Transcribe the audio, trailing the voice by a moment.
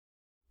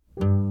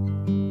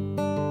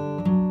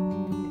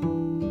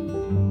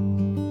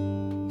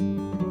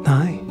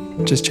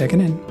Just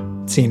checking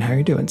in, seeing how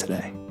you're doing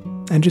today,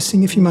 and just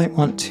seeing if you might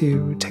want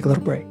to take a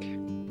little break.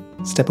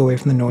 Step away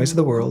from the noise of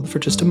the world for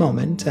just a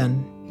moment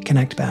and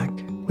connect back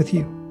with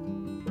you.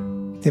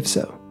 If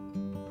so,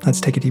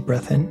 let's take a deep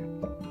breath in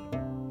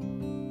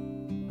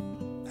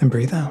and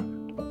breathe out.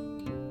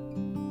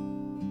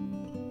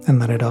 And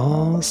let it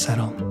all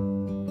settle.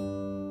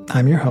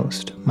 I'm your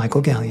host,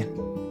 Michael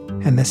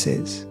Gallion, and this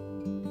is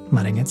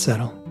Letting It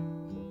Settle.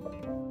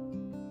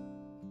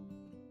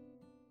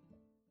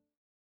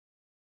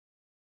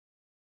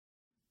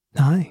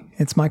 Hi,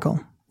 it's Michael,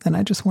 and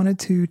I just wanted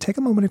to take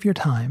a moment of your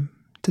time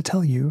to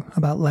tell you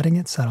about Letting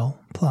It Settle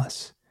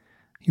Plus,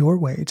 your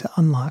way to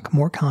unlock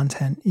more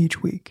content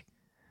each week.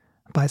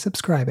 By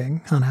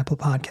subscribing on Apple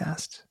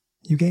Podcasts,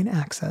 you gain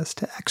access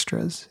to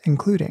extras,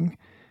 including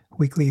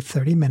weekly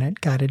 30-minute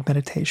guided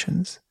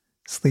meditations,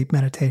 sleep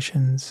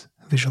meditations,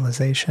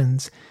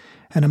 visualizations,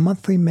 and a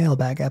monthly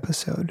mailbag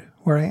episode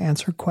where I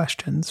answer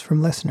questions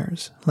from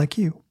listeners like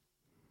you.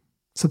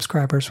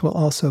 Subscribers will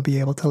also be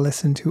able to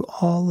listen to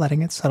all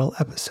Letting It Settle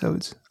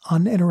episodes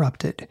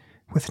uninterrupted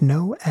with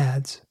no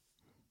ads.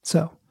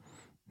 So,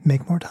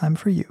 make more time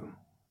for you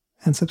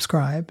and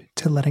subscribe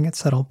to Letting It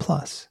Settle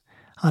Plus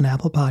on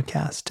Apple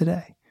Podcasts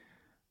today.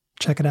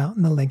 Check it out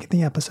in the link in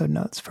the episode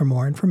notes for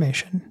more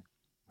information,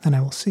 and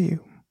I will see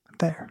you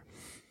there.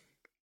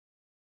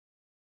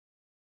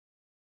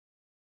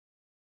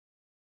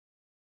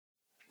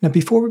 Now,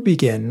 before we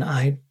begin,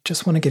 I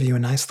just want to give you a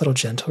nice little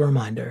gentle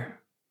reminder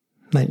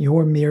that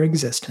your mere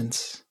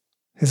existence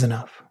is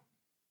enough.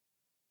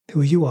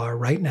 Who you are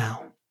right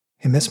now,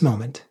 in this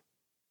moment,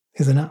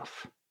 is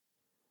enough.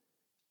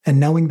 And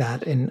knowing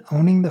that and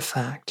owning the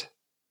fact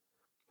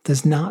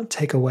does not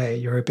take away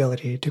your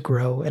ability to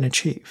grow and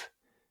achieve.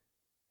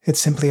 It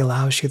simply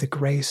allows you the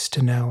grace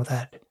to know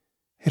that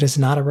it is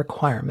not a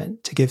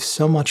requirement to give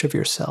so much of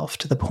yourself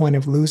to the point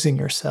of losing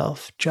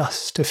yourself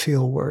just to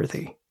feel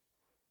worthy.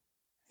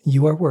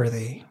 You are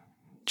worthy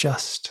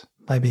just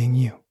by being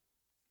you.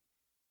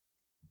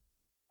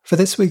 For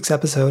this week's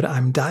episode,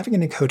 I'm diving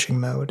into coaching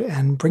mode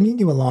and bringing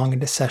you along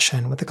into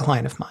session with a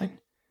client of mine.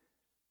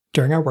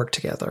 During our work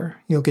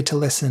together, you'll get to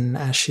listen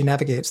as she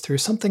navigates through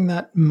something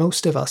that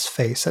most of us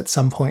face at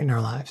some point in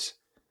our lives,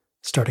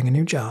 starting a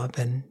new job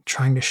and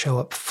trying to show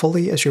up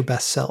fully as your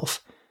best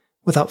self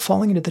without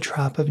falling into the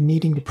trap of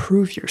needing to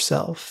prove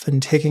yourself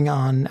and taking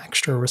on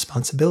extra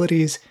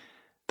responsibilities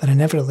that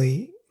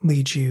inevitably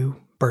lead you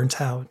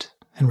burnt out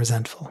and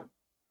resentful.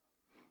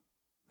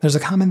 There's a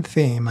common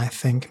theme I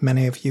think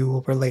many of you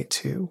will relate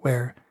to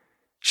where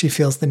she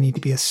feels the need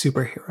to be a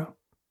superhero,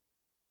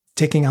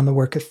 taking on the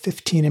work of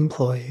 15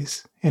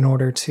 employees in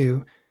order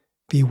to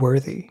be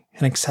worthy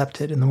and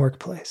accepted in the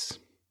workplace.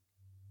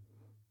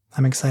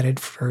 I'm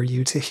excited for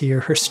you to hear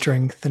her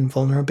strength and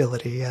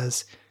vulnerability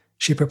as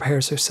she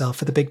prepares herself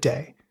for the big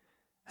day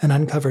and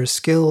uncovers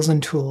skills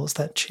and tools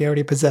that she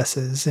already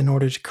possesses in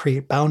order to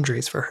create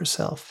boundaries for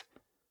herself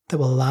that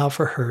will allow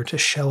for her to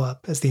show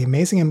up as the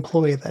amazing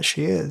employee that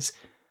she is,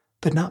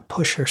 but not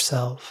push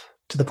herself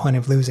to the point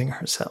of losing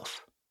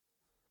herself.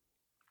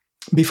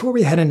 Before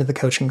we head into the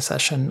coaching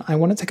session, I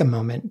want to take a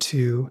moment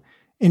to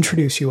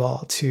introduce you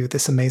all to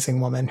this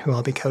amazing woman who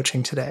I'll be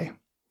coaching today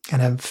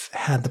and have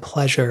had the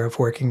pleasure of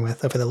working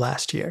with over the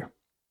last year.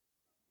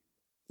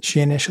 She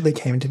initially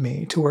came to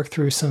me to work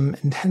through some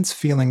intense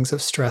feelings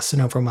of stress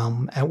and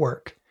overwhelm at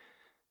work.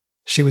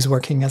 She was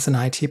working as an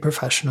IT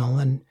professional,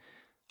 and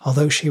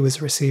although she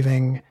was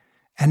receiving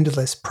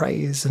endless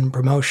praise and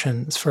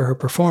promotions for her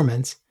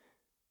performance,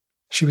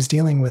 she was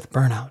dealing with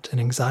burnout and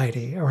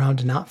anxiety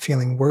around not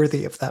feeling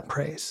worthy of that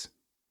praise.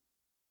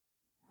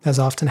 As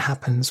often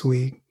happens,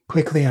 we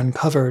quickly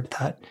uncovered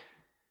that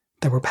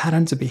there were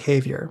patterns of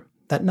behavior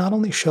that not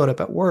only showed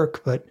up at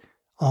work, but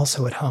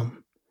also at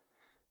home.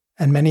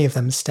 And many of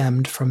them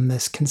stemmed from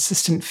this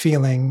consistent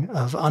feeling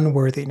of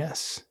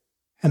unworthiness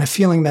and a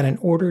feeling that in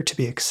order to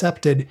be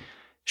accepted,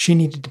 she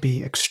needed to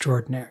be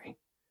extraordinary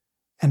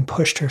and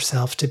pushed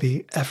herself to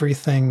be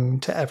everything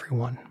to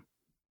everyone.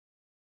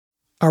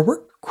 Our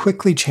work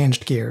quickly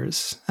changed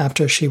gears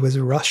after she was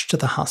rushed to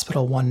the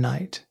hospital one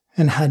night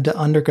and had to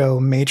undergo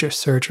major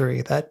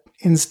surgery that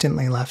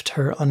instantly left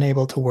her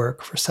unable to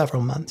work for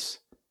several months.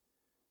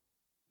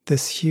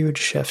 This huge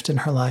shift in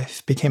her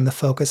life became the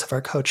focus of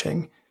our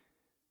coaching,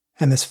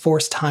 and this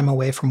forced time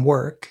away from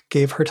work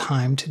gave her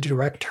time to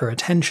direct her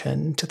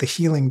attention to the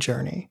healing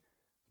journey,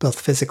 both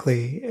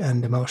physically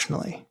and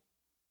emotionally.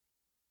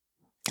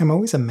 I'm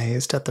always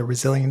amazed at the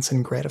resilience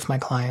and grit of my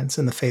clients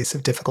in the face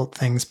of difficult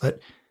things, but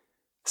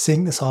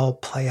seeing this all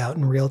play out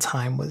in real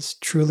time was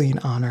truly an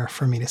honor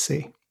for me to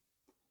see.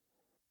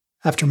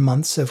 After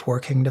months of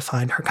working to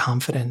find her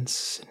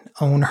confidence,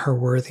 own her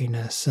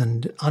worthiness,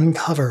 and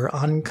uncover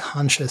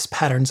unconscious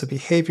patterns of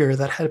behavior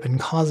that had been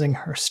causing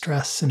her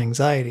stress and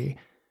anxiety,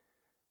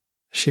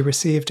 she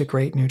received a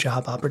great new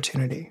job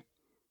opportunity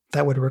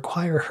that would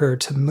require her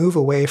to move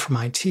away from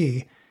IT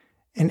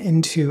and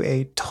into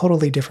a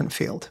totally different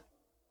field.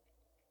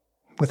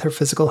 With her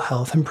physical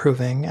health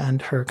improving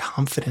and her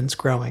confidence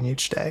growing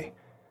each day,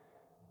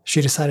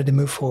 she decided to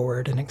move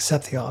forward and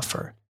accept the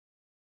offer,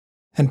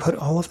 and put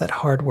all of that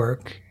hard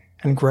work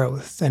and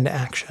growth into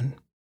action.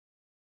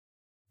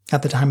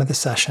 At the time of the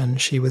session,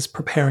 she was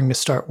preparing to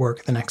start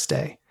work the next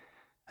day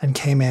and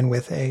came in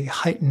with a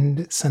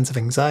heightened sense of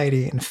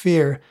anxiety and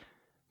fear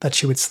that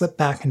she would slip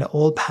back into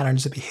old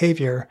patterns of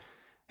behavior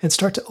and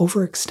start to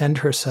overextend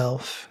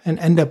herself and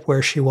end up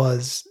where she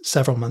was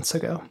several months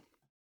ago.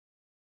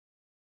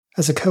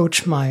 As a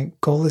coach, my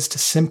goal is to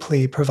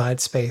simply provide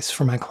space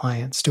for my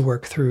clients to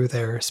work through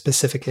their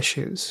specific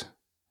issues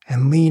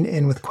and lean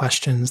in with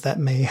questions that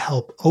may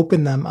help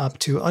open them up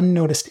to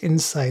unnoticed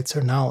insights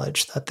or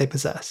knowledge that they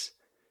possess.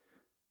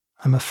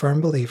 I'm a firm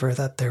believer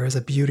that there is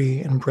a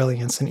beauty and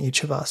brilliance in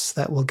each of us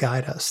that will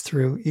guide us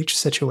through each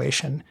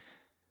situation,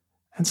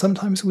 and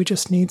sometimes we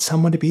just need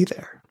someone to be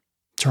there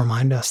to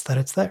remind us that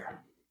it's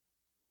there.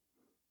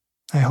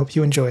 I hope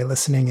you enjoy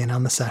listening in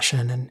on the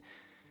session, and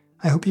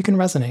I hope you can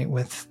resonate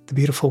with the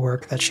beautiful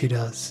work that she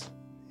does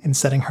in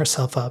setting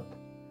herself up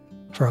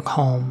for a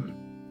calm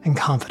and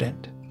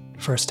confident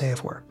first day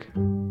of work.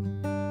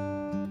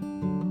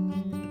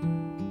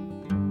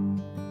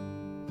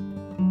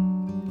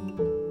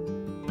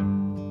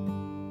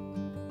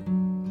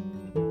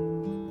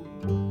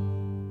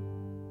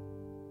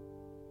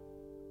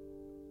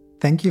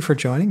 Thank you for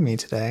joining me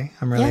today.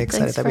 I'm really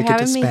excited that we get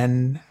to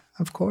spend,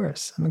 of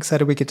course, I'm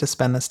excited we get to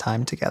spend this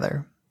time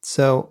together.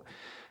 So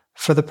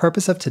for the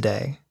purpose of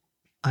today,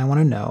 I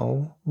want to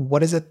know,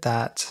 what is it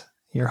that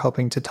you're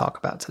hoping to talk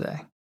about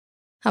today?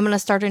 I'm going to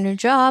start a new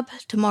job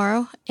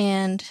tomorrow,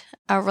 and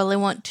I really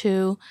want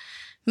to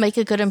make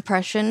a good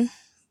impression,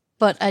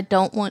 but I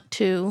don't want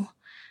to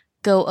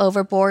go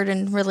overboard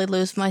and really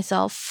lose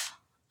myself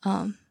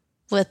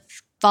with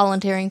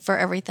volunteering for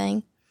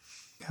everything.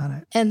 Got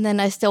it. And then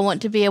I still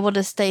want to be able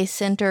to stay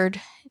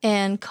centered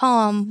and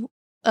calm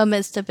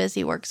amidst a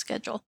busy work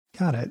schedule.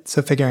 Got it.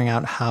 So figuring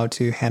out how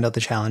to handle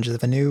the challenges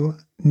of a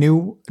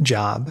new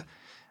job.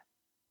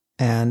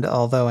 And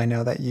although I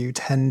know that you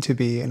tend to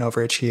be an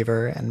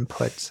overachiever and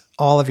put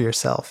all of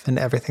yourself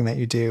into everything that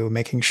you do,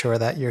 making sure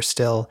that you're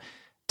still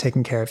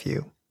taking care of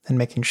you and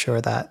making sure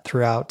that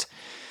throughout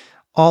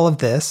all of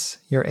this,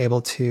 you're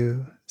able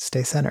to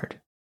stay centered.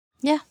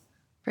 Yeah,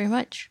 pretty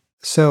much.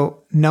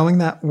 So knowing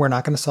that we're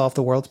not going to solve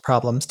the world's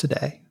problems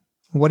today,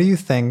 what do you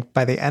think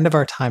by the end of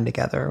our time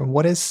together,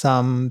 what is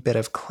some bit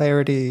of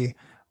clarity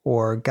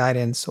or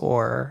guidance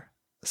or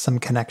some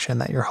connection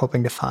that you're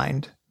hoping to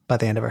find by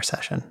the end of our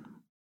session?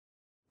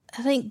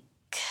 I think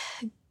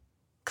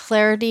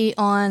clarity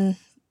on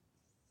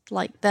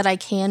that I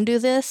can do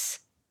this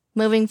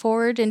moving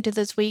forward into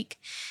this week,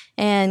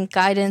 and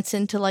guidance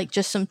into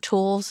just some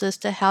tools as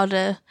to how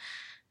to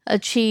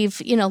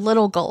achieve,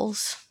 little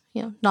goals,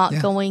 not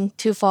going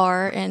too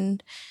far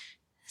and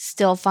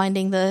still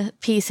finding the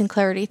peace and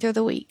clarity through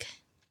the week.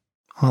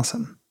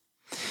 Awesome.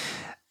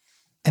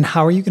 And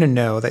how are you going to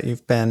know that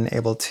you've been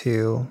able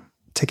to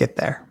get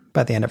there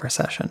by the end of our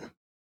session?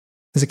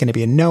 Is it going to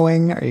be a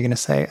knowing? Are you going to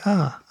say,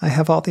 I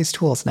have all these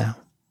tools now?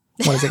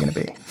 What is it going to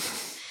be?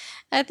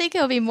 I think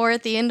it'll be more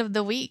at the end of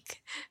the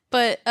week.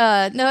 But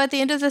no, at the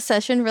end of the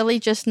session, really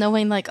just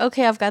knowing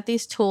okay, I've got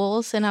these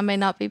tools and I may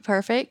not be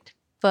perfect,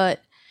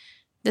 but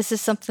this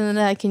is something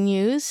that I can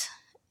use.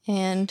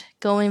 And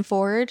going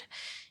forward,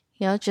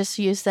 just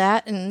use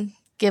that and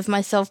give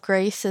myself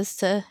grace as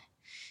to,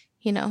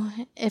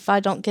 if I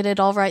don't get it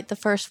all right the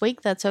first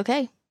week, that's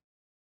okay.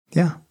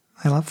 Yeah,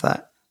 I love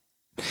that.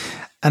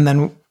 And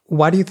then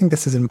why do you think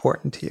this is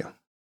important to you?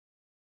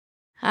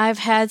 I've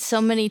had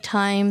so many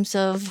times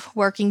of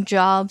working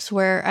jobs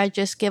where I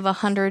just give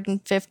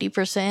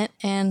 150%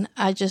 and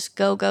I just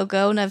go,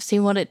 and I've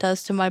seen what it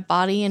does to my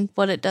body and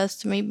what it does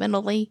to me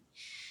mentally.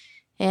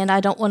 And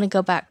I don't want to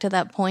go back to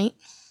that point.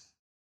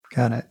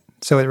 Got it.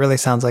 So it really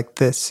sounds like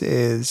this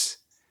is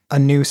a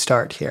new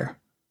start here.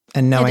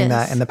 And knowing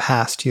that in the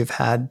past you've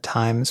had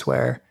times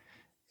where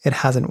it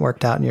hasn't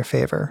worked out in your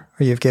favor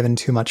or you've given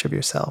too much of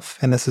yourself.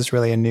 And this is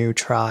really a new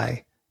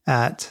try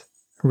at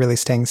really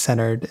staying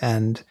centered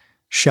and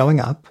showing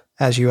up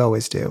as you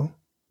always do,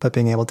 but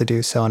being able to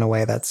do so in a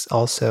way that's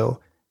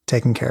also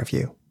taking care of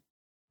you.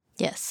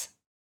 Yes.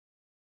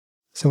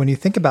 So when you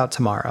think about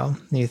tomorrow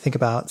and you think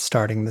about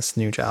starting this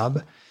new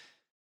job,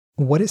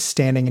 what is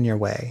standing in your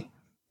way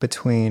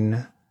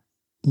between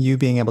you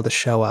being able to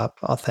show up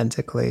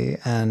authentically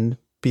and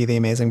be the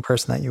amazing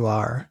person that you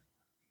are,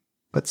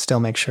 but still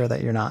make sure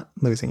that you're not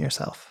losing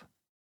yourself?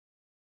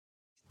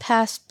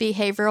 Past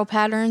behavioral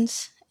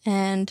patterns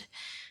and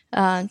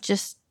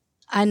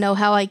I know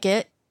how I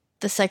get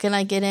the second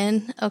I get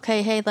in.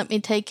 Okay, hey, let me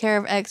take care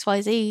of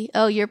XYZ.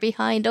 Oh, you're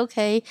behind.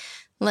 Okay,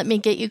 let me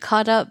get you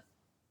caught up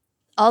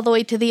all the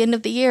way to the end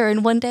of the year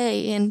in one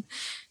day. And,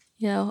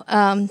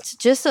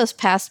 just those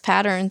past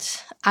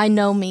patterns. I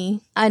know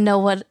me. I know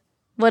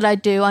what I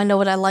do. I know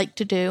what I like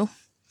to do.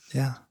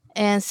 Yeah.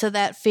 And so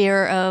that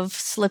fear of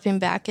slipping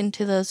back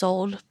into those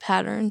old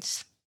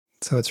patterns.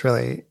 So it's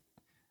really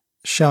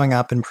showing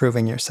up and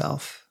proving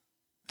yourself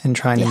and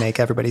trying to make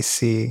everybody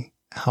see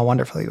how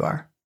wonderful you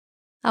are.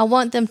 I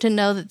want them to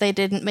know that they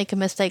didn't make a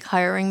mistake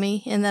hiring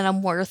me and that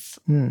I'm worth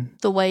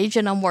the wage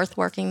and I'm worth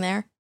working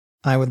there.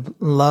 I would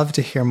love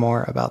to hear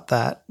more about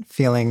that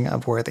feeling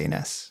of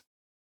worthiness.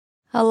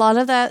 A lot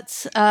of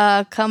that's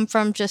come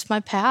from just my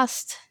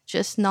past,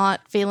 just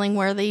not feeling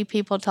worthy,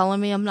 people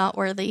telling me I'm not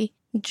worthy.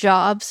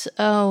 Jobs,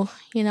 oh,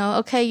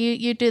 okay,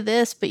 you do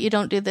this, but you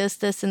don't do this,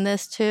 this, and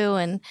this too,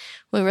 and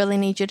we really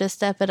need you to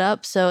step it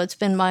up. So it's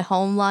been my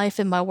home life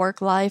and my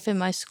work life and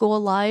my school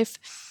life.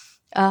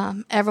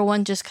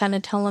 Everyone just kind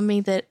of telling me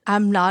that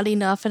I'm not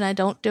enough and I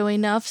don't do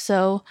enough.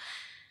 So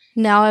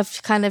now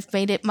I've kind of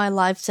made it my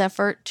life's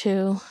effort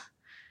to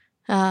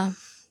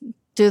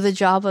do the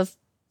job of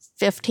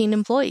 15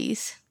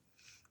 employees,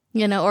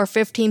 or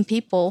 15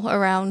 people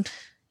around,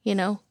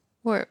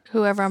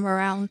 whoever I'm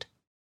around.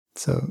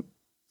 So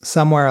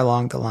somewhere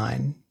along the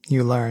line,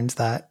 you learned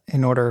that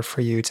in order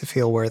for you to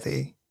feel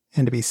worthy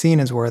and to be seen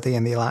as worthy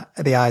in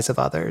the eyes of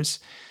others,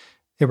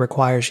 it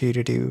requires you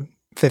to do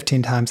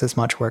 15 times as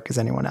much work as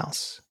anyone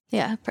else.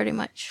 Yeah, pretty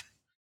much.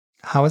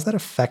 How has that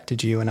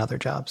affected you in other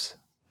jobs?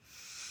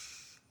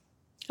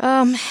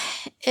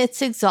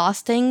 It's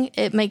exhausting.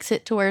 It makes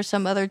it to where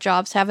some other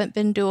jobs haven't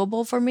been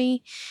doable for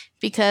me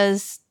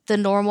because the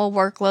normal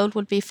workload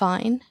would be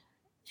fine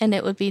and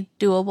it would be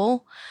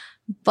doable.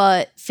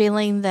 But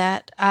feeling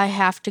that I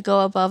have to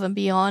go above and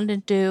beyond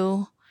and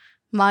do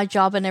my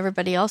job and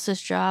everybody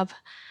else's job,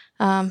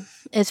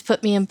 it's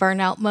put me in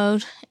burnout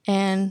mode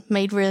and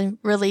made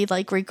really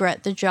like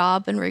regret the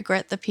job and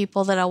regret the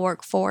people that I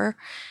work for.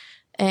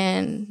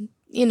 And,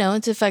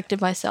 it's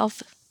affected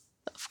myself,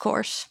 of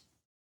course.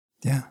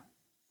 Yeah.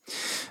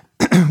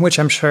 Which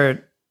I'm sure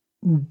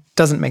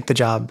doesn't make the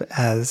job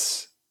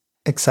as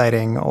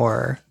exciting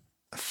or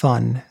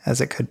fun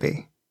as it could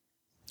be.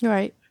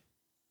 Right.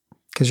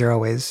 Because you're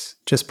always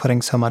just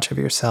putting so much of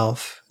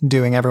yourself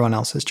doing everyone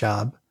else's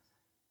job.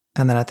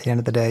 And then at the end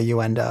of the day, you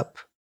end up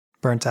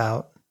burnt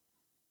out.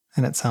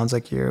 And it sounds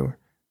like you're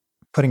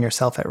putting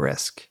yourself at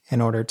risk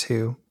in order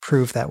to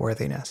prove that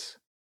worthiness.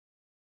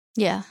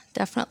 Yeah,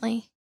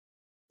 definitely.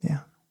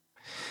 Yeah.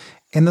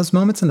 In those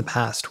moments in the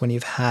past when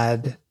you've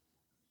had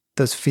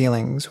those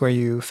feelings where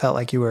you felt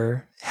like you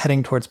were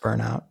heading towards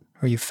burnout,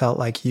 or you felt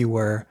like you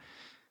were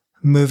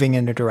moving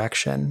in a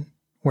direction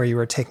where you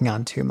were taking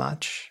on too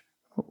much,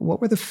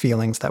 what were the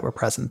feelings that were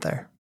present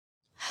there?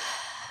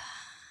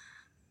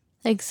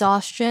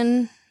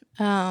 Exhaustion,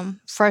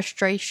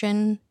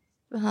 frustration,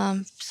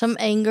 some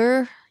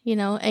anger,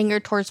 anger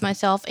towards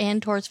myself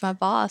and towards my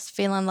boss,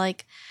 feeling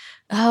like,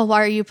 oh,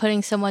 why are you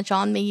putting so much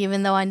on me,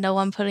 even though I know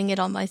I'm putting it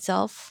on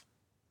myself?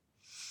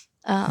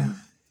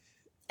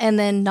 And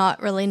then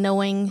not really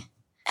knowing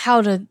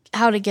how to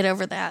get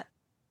over that,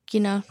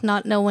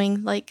 not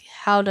knowing like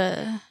how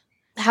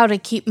to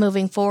keep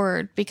moving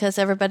forward because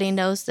everybody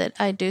knows that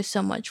I do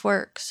so much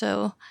work.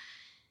 So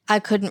I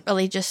couldn't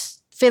really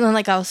just feeling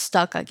like I was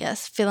stuck, I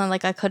guess, feeling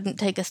like I couldn't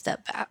take a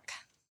step back.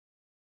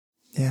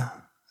 Yeah.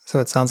 So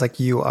it sounds like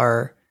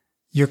you're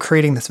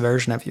creating this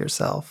version of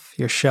yourself.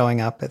 You're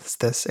showing up as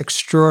this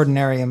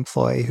extraordinary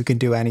employee who can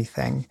do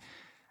anything.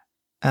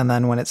 And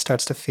then when it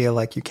starts to feel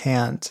like you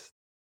can't,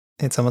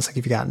 it's almost like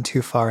you've gotten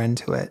too far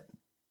into it.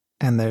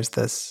 And there's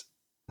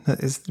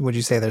would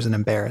you say there's an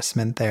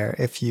embarrassment there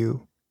if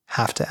you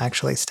have to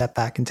actually step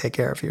back and take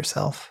care of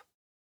yourself?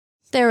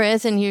 There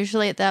is, and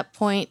usually at that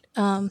point,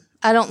 I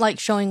don't like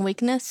showing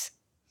weakness.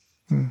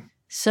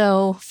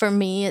 So for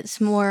me, it's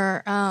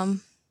more,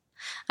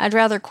 I'd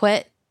rather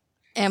quit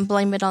and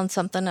blame it on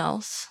something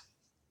else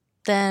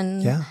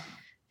than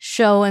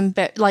show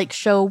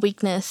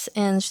weakness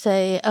and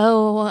say,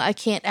 oh, I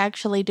can't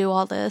actually do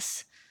all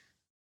this.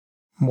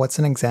 What's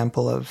an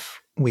example of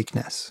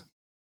weakness?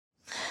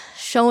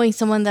 Showing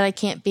someone that I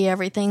can't be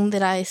everything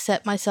that I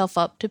set myself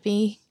up to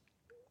be.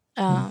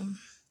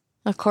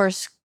 Of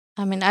course,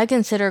 I mean, I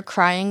consider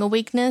crying a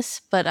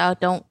weakness, but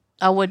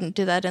I wouldn't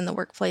do that in the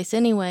workplace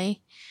anyway.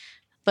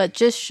 But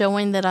just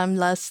showing that I'm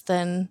less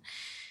than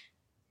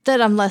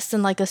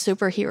like a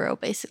superhero,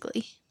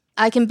 basically.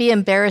 I can be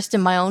embarrassed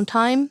in my own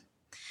time.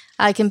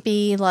 I can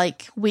be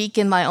like weak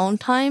in my own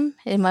time,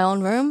 in my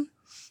own room.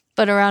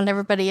 But around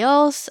everybody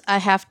else, I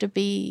have to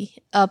be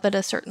up at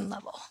a certain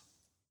level.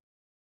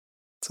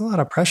 It's a lot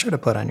of pressure to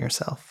put on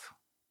yourself.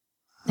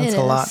 That's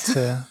a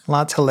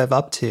lot to live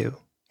up to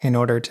in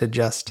order to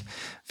just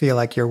feel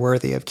like you're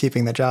worthy of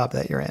keeping the job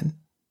that you're in.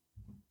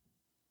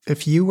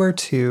 If you were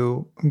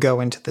to go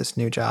into this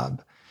new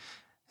job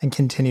and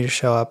continue to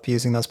show up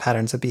using those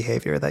patterns of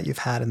behavior that you've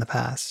had in the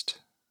past,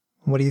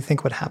 what do you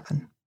think would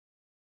happen?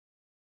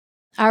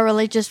 I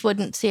really just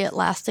wouldn't see it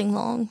lasting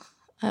long.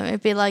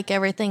 It'd be like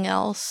everything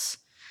else.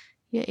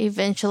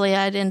 Eventually,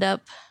 I'd end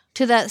up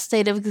to that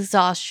state of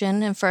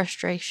exhaustion and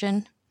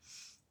frustration.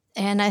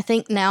 And I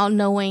think now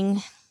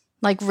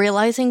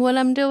realizing what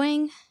I'm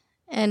doing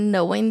and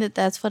knowing that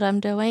that's what I'm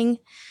doing,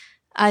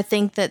 I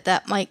think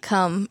that might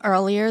come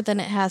earlier than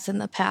it has in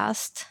the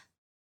past.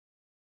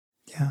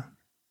 Yeah.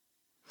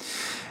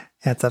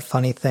 It's a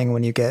funny thing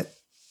when you get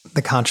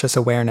the conscious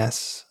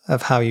awareness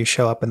of how you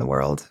show up in the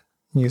world.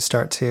 You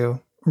start to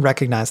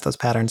recognize those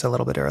patterns a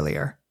little bit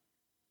earlier.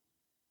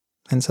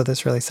 And so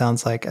this really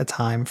sounds like a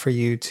time for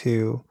you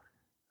to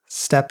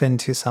step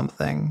into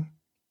something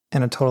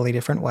in a totally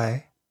different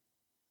way,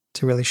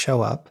 to really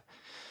show up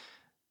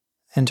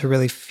and to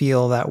really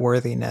feel that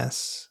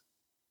worthiness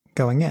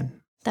going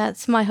in.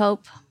 That's my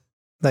hope.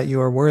 That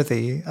you are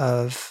worthy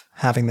of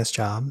having this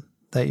job,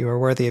 that you are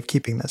worthy of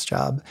keeping this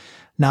job,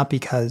 not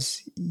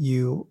because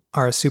you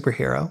are a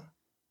superhero,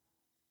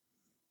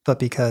 but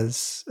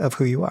because of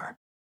who you are.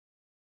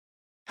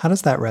 How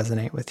does that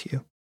resonate with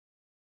you?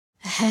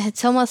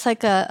 It's almost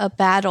like a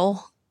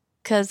battle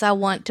because I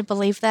want to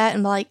believe that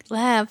and be like,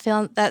 I'm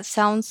feeling that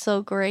sounds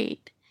so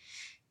great.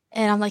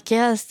 And I'm like,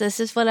 yes, this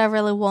is what I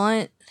really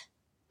want.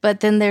 But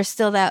then there's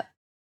still that,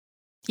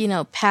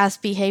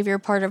 past behavior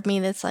part of me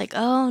that's like,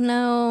 oh,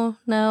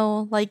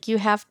 no, like you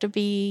have to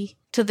be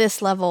to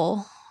this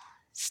level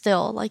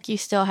still. Like you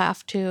still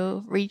have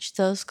to reach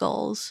those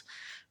goals.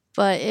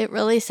 But it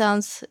really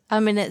sounds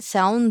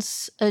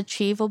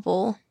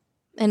achievable.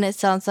 And it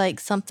sounds like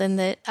something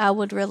that I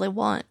would really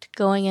want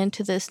going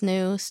into this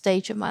new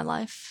stage of my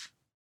life.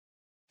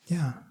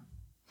 Yeah.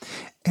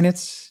 And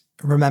it's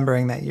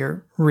remembering that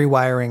you're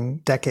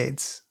rewiring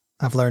decades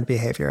of learned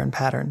behavior and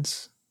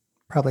patterns,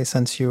 probably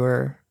since you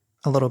were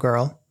a little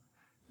girl,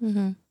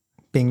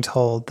 being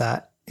told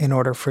that in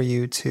order for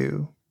you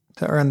to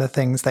earn the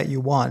things that you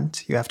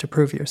want, you have to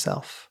prove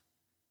yourself.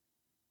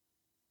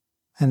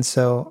 And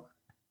so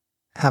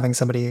having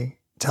somebody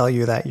tell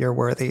you that you're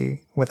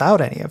worthy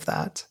without any of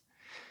that,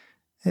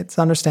 it's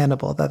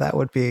understandable that that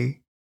would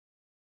be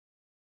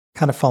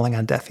kind of falling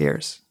on deaf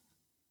ears.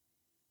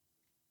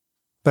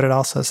 But it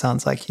also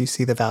sounds like you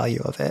see the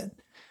value of it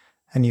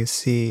and you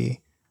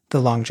see the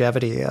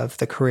longevity of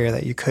the career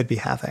that you could be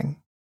having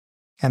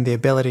and the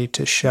ability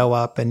to show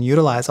up and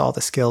utilize all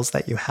the skills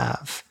that you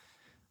have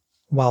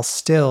while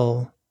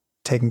still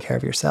taking care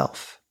of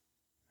yourself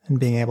and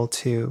being able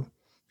to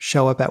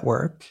show up at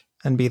work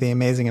and be the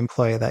amazing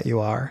employee that you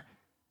are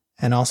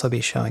and also be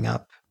showing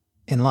up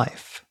in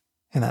life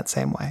in that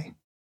same way.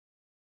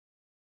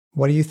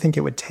 What do you think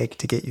it would take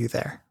to get you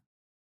there?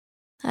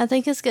 I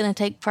think it's going to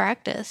take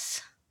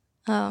practice.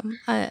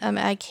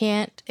 I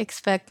can't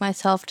expect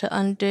myself to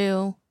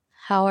undo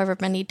however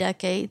many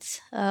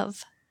decades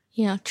of,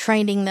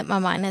 training that my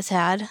mind has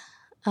had.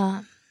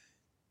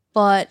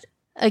 But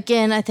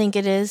again, I think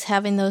it is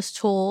having those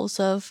tools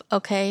of,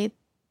 okay,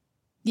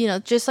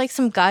 just like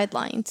some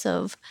guidelines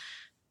of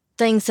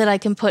things that I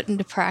can put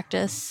into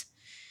practice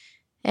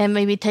and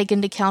maybe take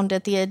into account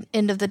at the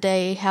end of the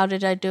day, how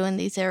did I do in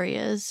these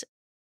areas?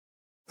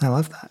 I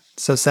love that.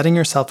 So setting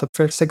yourself up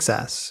for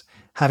success,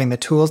 having the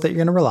tools that you're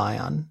going to rely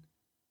on,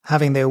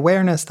 having the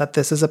awareness that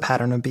this is a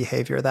pattern of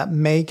behavior that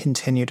may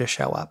continue to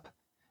show up.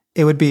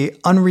 It would be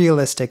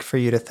unrealistic for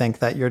you to think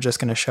that you're just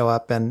going to show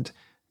up and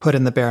put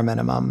in the bare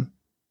minimum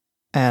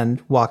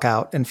and walk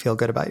out and feel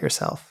good about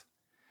yourself.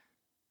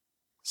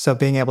 So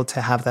being able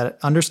to have that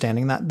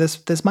understanding that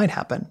this might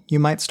happen. You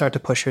might start to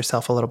push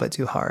yourself a little bit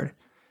too hard.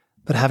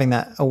 But having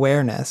that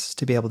awareness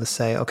to be able to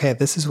say, okay,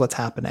 this is what's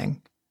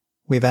happening.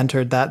 We've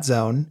entered that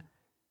zone,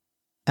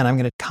 and I'm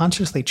going to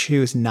consciously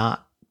choose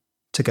not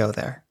to go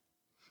there.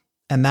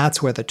 And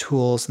that's where the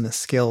tools and the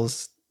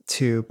skills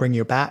to bring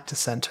you back to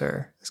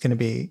center is going to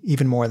be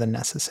even more than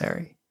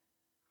necessary.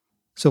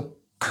 So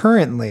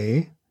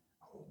currently,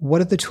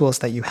 what are the tools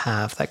that you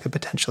have that could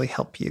potentially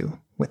help you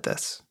with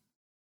this?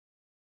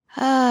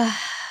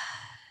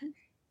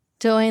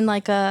 Doing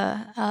like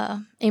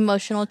a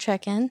emotional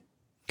check-in.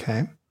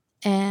 Okay.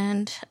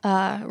 And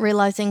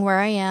realizing where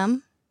I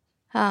am,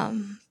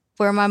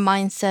 where my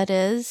mindset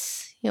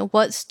is,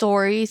 what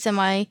stories am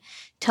I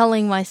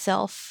telling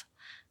myself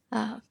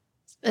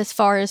as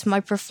far as my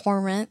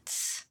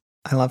performance.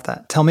 I love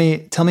that. Tell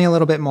me a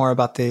little bit more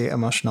about the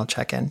emotional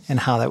check-in and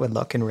how that would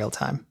look in real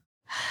time.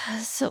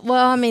 So,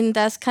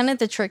 that's kind of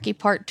the tricky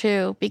part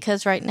too,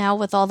 because right now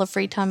with all the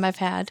free time I've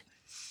had,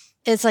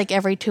 it's like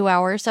every 2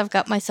 hours I've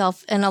got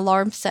myself an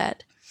alarm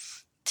set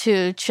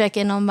to check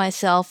in on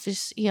myself.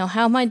 Just,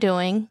 how am I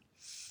doing?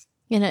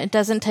 It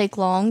doesn't take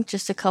long,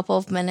 just a couple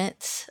of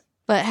minutes.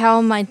 But how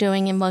am I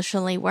doing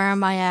emotionally? Where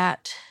am I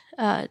at?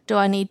 Do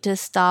I need to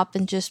stop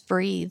and just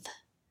breathe?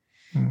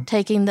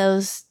 Taking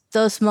those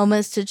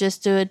moments to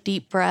just do a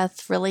deep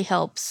breath really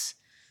helps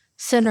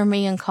center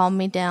me and calm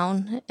me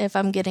down if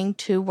I'm getting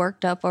too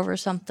worked up over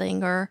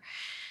something or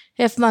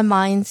if my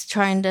mind's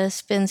trying to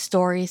spin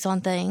stories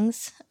on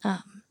things.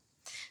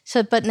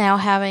 But now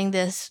having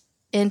this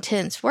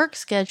intense work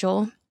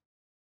schedule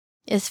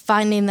is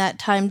finding that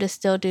time to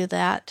still do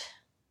that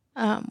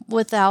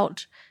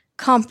without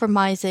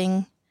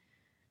compromising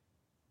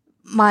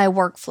my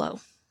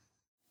workflow.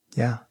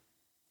 Yeah.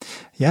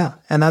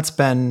 And that's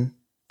been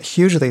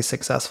hugely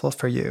successful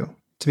for you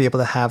to be able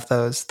to have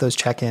those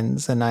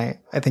check-ins. And I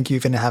think you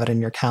even have it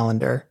in your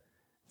calendar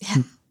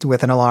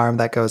with an alarm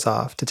that goes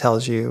off to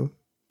tells you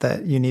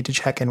that you need to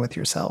check in with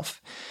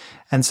yourself.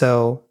 And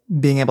so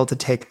being able to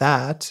take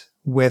that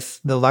with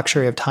the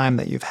luxury of time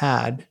that you've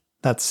had,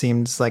 that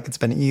seems like it's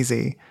been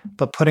easy,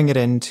 but putting it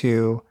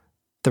into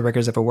the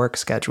rigors of a work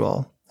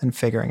schedule and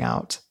figuring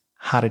out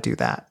how to do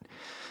that.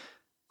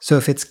 So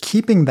if it's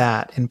keeping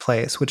that in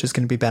place, which is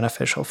going to be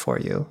beneficial for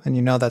you,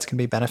 and that's going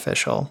to be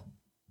beneficial,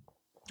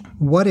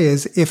 What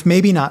is, if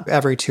maybe not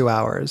every 2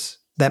 hours,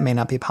 that may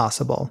not be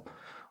possible,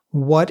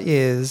 what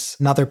is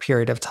another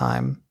period of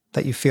time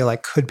that you feel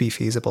like could be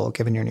feasible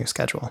given your new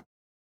schedule?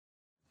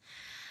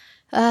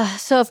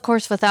 So of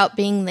course, without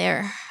being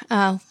there,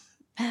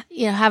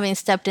 having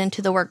stepped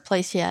into the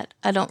workplace yet,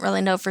 I don't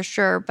really know for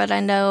sure, but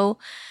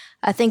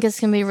I think it's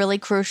going to be really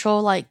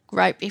crucial, like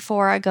right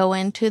before I go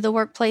into the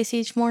workplace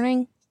each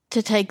morning,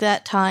 to take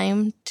that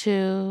time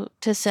to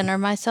center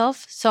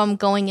myself. So I'm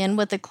going in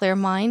with a clear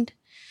mind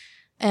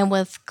and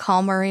with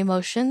calmer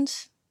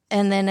emotions.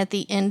 And then at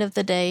the end of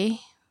the day,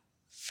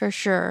 for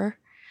sure.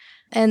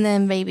 And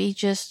then maybe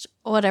just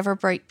whatever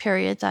break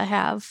periods I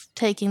have,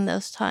 taking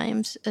those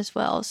times as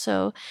well.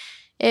 So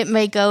it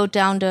may go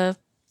down to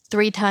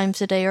 3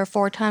 times a day or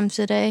 4 times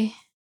a day.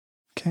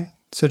 Okay.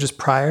 So just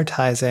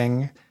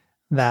prioritizing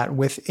that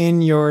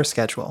within your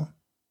schedule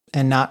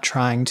and not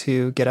trying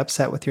to get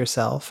upset with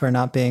yourself or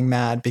not being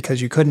mad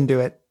because you couldn't do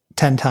it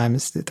 10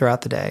 times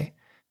throughout the day,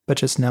 but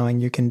just knowing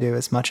you can do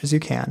as much as you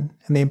can.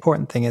 And the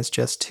important thing is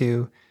just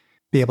to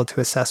be able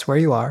to assess where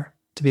you are,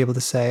 to be able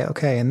to say,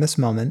 okay, in this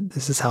moment,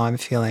 this is how I'm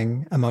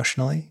feeling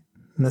emotionally,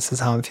 and this is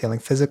how I'm feeling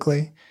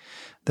physically.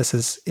 This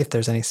is, if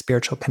there's any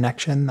spiritual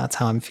connection, that's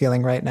how I'm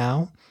feeling right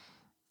now.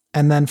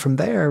 And then from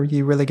there,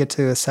 you really get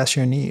to assess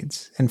your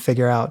needs and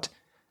figure out,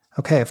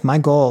 okay, if my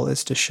goal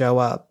is to show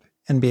up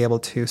and be able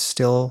to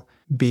still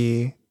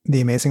be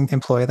the amazing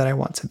employee that I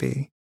want to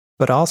be,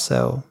 but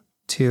also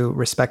to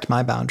respect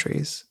my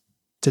boundaries,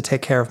 to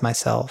take care of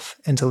myself,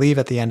 and to leave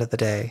at the end of the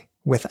day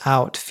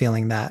without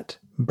feeling that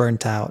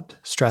burnt out,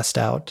 stressed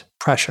out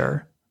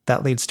pressure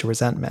that leads to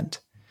resentment,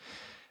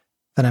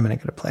 then I'm in a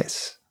good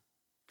place.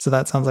 So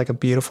that sounds like a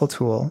beautiful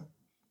tool.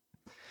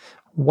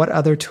 What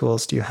other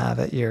tools do you have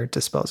at your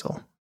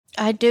disposal?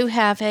 I do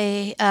have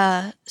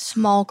a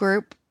small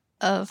group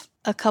of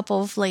a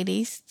couple of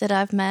ladies that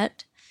I've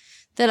met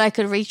that I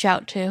could reach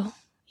out to,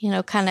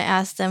 kind of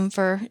ask them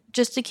for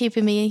just to keep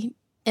me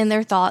in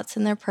their thoughts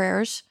and their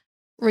prayers,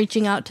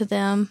 reaching out to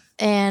them.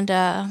 And,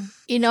 I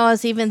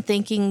was even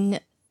thinking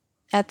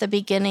at the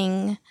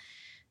beginning,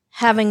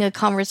 having a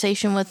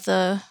conversation with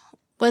the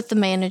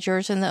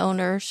managers and the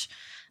owners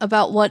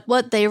about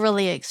what they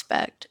really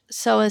expect.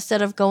 So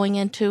instead of going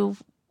into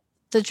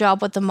the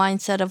job with the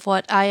mindset of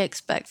what I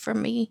expect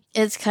from me,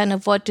 it's kind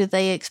of what do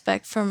they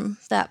expect from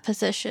that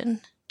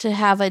position, to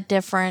have a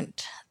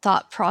different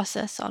thought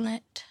process on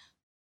it.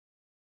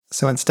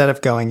 So instead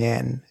of going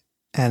in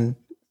and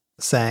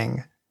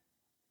saying,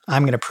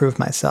 I'm going to prove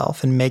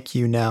myself and make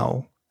you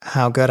know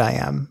how good I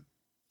am,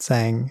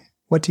 saying,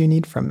 what do you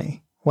need from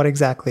me? What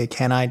exactly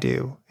can I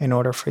do in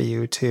order for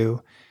you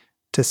to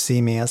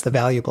see me as the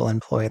valuable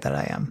employee that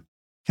I am?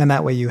 And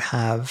that way you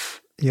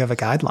have a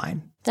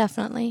guideline.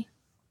 Definitely.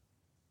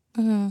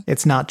 Mm-hmm.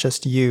 It's not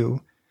just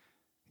you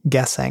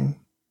guessing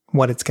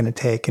what it's going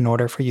to take in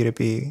order for you to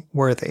be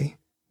worthy.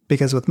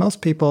 Because with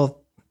most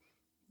people,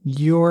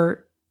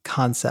 your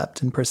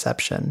concept and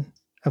perception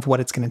of what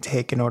it's going to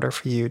take in order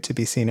for you to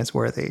be seen as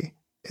worthy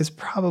is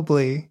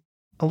probably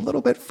a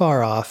little bit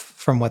far off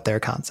from what their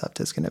concept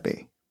is going to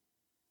be.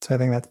 So I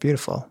think that's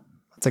beautiful.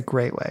 That's a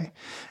great way.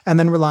 And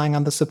then relying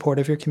on the support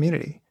of your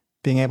community,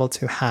 being able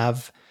to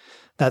have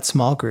that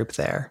small group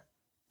there.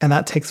 And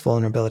that takes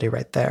vulnerability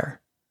right there.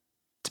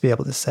 To be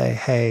able to say,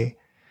 hey,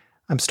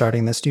 I'm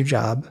starting this new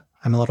job.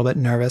 I'm a little bit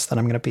nervous that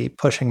I'm going to be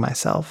pushing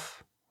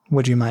myself.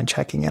 Would you mind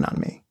checking in on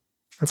me?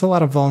 There's a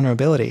lot of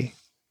vulnerability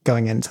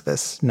going into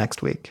this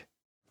next week.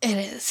 It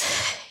is,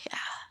 yeah.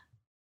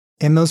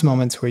 In those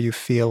moments where you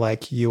feel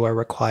like you are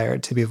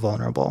required to be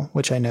vulnerable,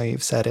 which I know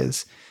you've said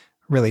is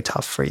really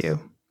tough for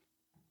you,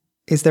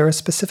 is there a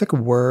specific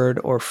word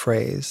or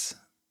phrase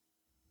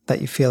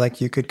that you feel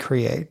like you could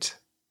create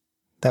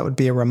that would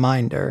be a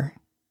reminder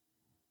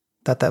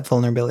that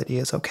vulnerability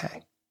is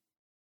okay?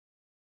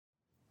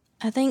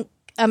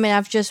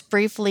 I've just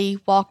briefly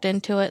walked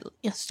into it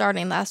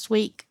starting last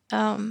week,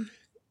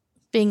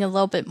 being a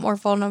little bit more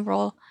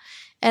vulnerable.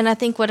 And I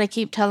think what I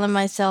keep telling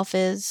myself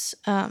is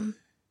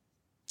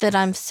that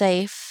I'm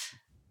safe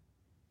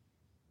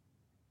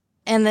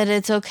and that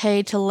it's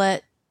okay to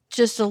let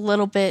just a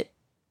little bit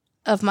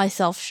of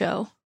myself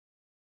show.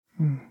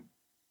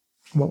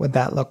 What would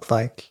that look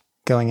like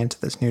going into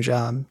this new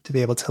job, to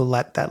be able to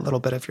let that little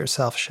bit of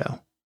yourself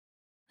show?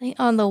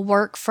 On the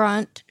work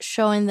front,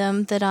 showing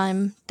them that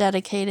I'm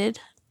dedicated,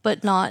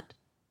 but not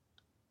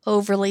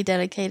overly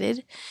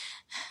dedicated.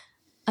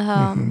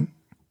 And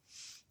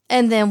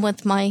then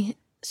with my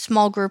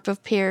small group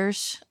of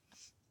peers,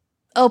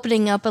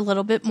 opening up a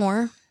little bit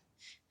more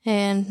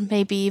and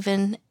maybe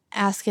even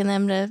asking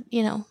them to,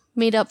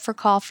 meet up for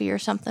coffee or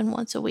something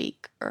once a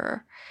week,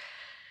 or,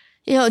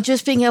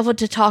 just being able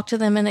to talk to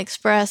them and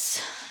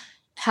express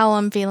how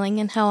I'm feeling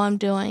and how I'm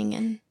doing,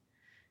 and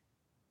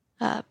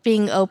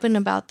being open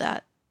about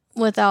that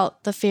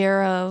without the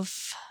fear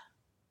of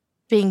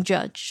being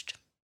judged.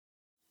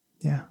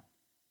 Yeah.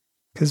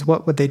 Because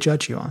what would they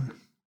judge you on?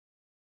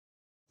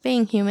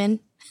 Being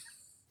human.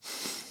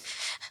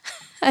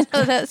 I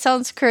know that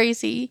sounds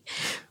crazy,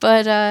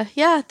 but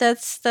yeah,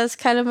 that's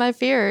kind of my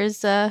fear,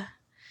 is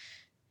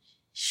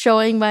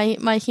showing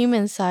my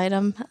human side.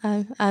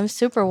 I'm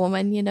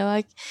Superwoman.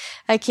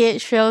 I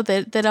can't show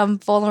that I'm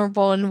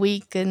vulnerable and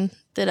weak and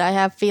that I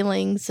have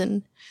feelings.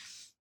 And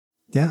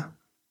Yeah.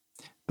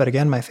 But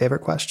again, my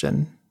favorite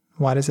question,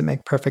 why does it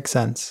make perfect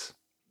sense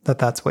that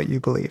that's what you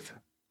believe?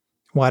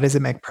 Why does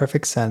it make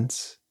perfect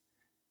sense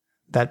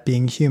that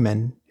being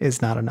human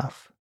is not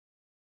enough?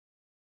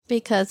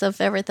 because of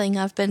everything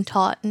I've been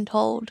taught and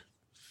told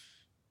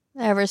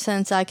ever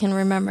since I can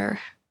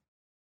remember.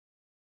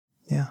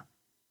 Yeah.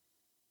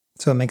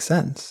 So it makes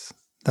sense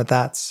that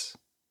that's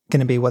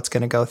going to be what's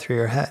going to go through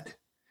your head.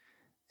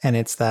 And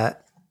it's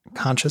that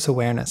conscious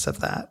awareness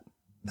of that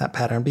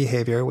pattern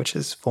behavior, which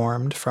is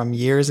formed from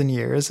years and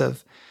years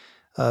of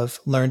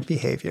learned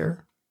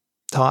behavior,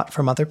 taught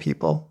from other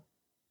people,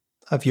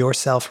 of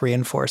yourself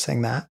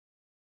reinforcing that.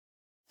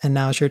 And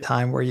now's your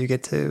time where you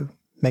get to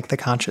make the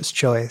conscious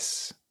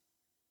choice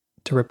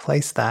to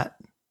replace that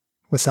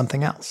with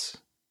something else.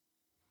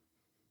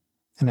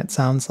 And it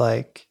sounds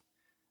like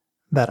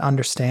that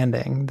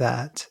understanding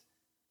that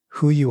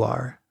who you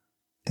are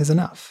is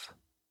enough,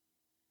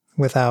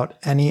 without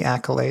any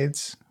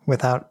accolades,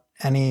 without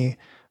any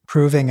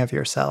proving of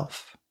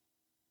yourself.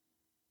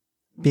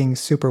 Being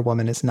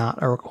Superwoman is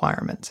not a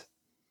requirement.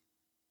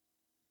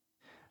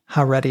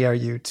 How ready are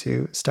you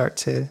to start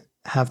to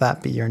have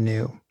that be your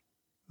new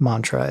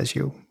mantra as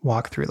you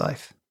walk through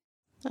life?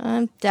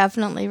 I'm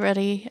definitely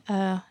ready.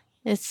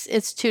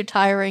 It's too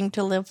tiring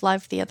to live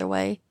life the other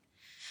way.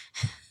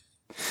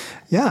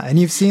 Yeah, and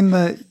you've seen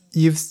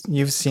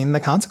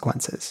the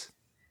consequences.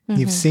 Mm-hmm.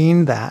 You've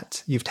seen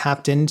that. You've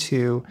tapped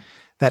into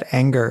that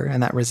anger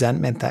and that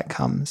resentment that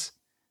comes.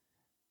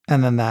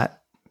 And then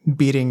that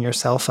beating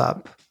yourself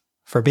up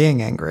for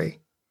being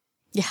angry.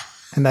 Yeah.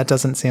 And that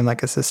doesn't seem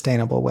like a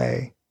sustainable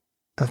way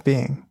of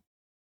being.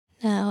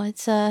 No,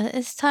 it's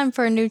time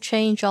for a new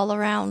change all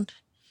around.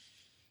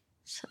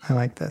 So. I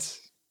like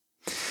this.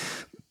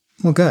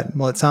 Well, good.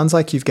 Well, it sounds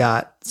like you've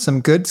got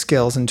some good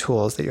skills and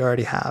tools that you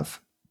already have.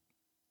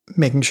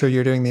 Making sure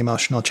you're doing the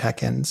emotional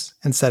check-ins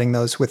and setting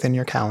those within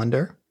your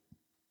calendar.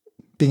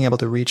 Being able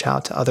to reach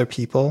out to other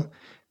people.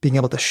 Being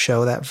able to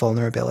show that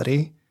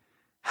vulnerability.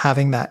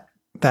 Having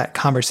that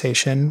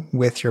conversation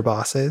with your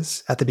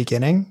bosses at the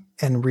beginning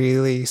and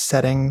really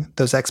setting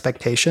those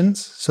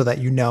expectations so that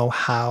you know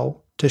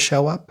how to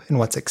show up and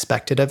what's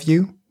expected of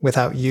you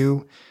without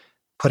you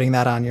putting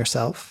that on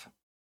yourself.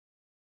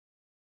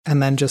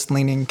 And then just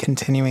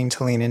continuing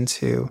to lean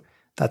into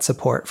that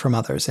support from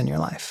others in your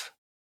life.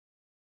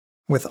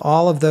 With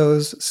all of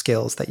those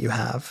skills that you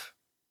have,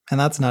 and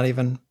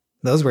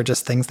those were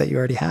just things that you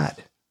already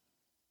had.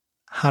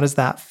 How does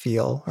that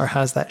feel, or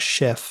how does that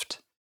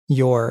shift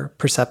your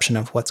perception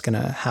of what's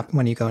going to happen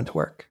when you go into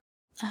work?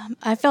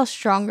 I feel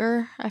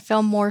stronger. I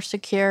feel more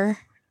secure.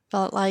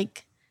 Felt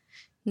like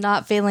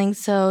not feeling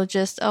so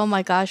just, oh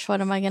my gosh,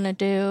 what am I going to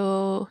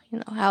do?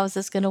 How is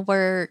this going to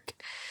work?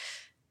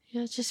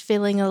 Just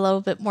feeling a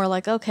little bit more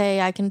like,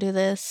 okay, I can do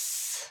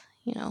this,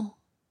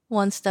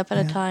 one step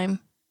at a time.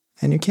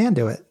 And you can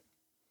do it.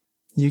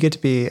 You get to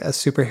be a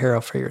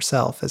superhero for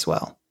yourself as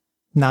well,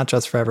 not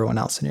just for everyone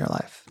else in your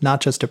life, not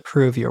just to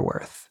prove your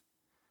worth,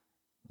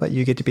 but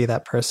you get to be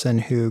that person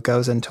who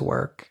goes into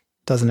work,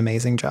 does an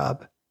amazing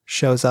job,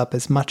 shows up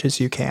as much as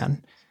you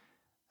can,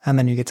 and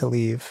then you get to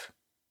leave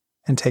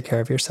and take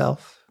care of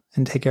yourself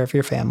and take care of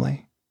your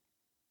family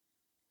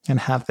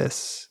and have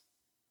this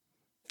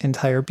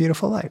entire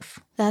beautiful life.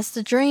 That's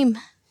the dream.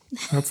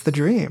 That's the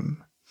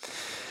dream.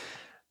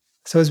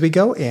 So as we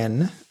go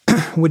in,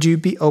 would you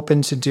be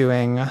open to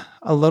doing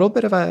a little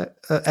bit of a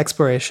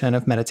exploration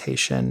of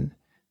meditation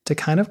to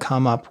kind of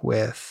come up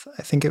with,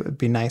 I think it would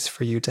be nice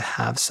for you to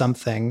have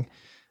something,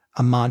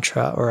 a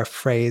mantra or a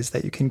phrase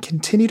that you can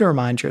continue to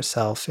remind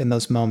yourself in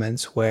those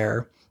moments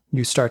where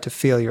you start to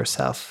feel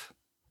yourself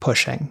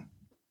pushing.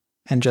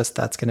 And just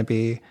that's going to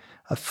be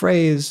a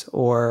phrase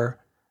or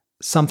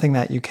something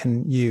that you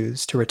can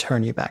use to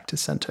return you back to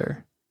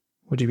center.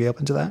 Would you be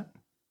open to that?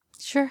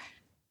 Sure.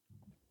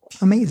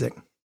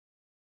 Amazing.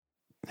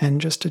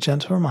 And just a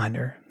gentle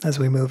reminder as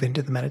we move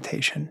into the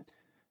meditation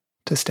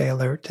to stay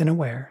alert and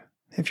aware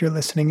if you're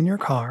listening in your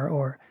car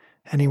or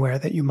anywhere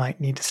that you might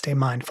need to stay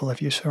mindful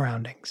of your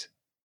surroundings.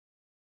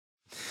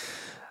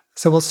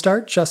 So we'll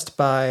start just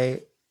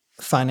by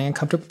finding a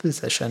comfortable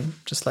position.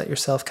 Just let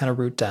yourself kind of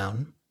root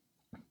down.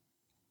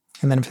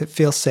 And then if it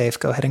feels safe,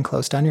 go ahead and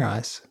close down your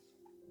eyes.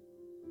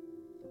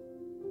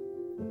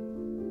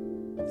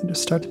 And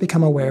just start to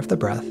become aware of the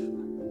breath.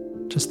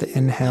 Just the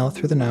inhale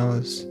through the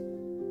nose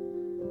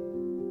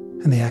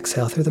and the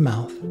exhale through the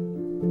mouth.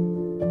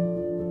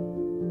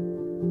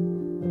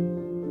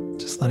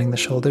 Just letting the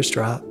shoulders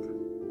drop.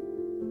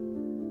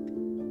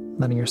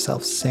 Letting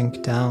yourself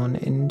sink down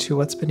into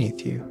what's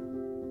beneath you.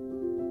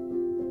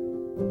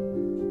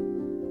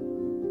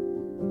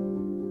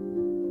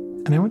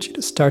 And I want you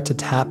to start to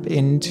tap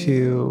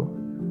into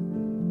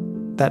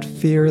that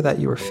fear that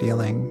you were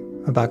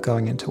feeling about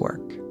going into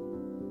work.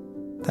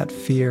 That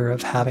fear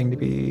of having to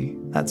be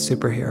that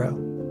superhero.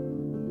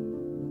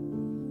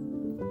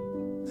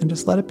 And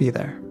just let it be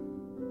there.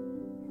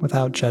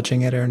 without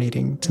judging it or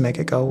needing to make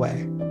it go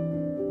away.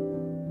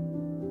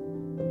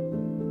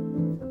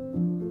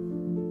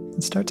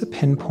 And start to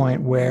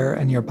pinpoint where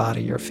in your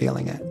body you're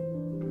feeling it.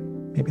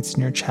 Maybe it's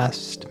in your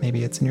chest,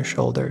 maybe it's in your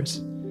shoulders,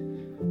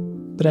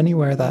 but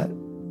anywhere that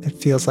it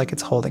feels like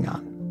it's holding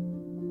on.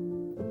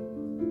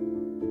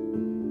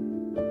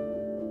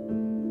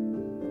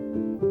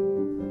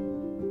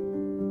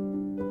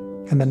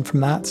 And then from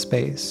that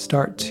space,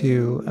 start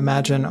to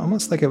imagine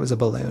almost like it was a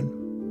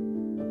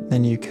balloon.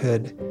 Then you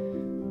could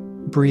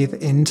breathe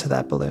into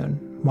that balloon,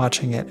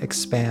 watching it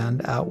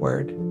expand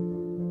outward.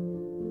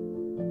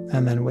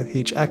 And then with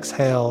each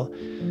exhale,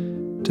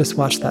 just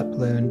watch that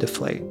balloon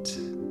deflate.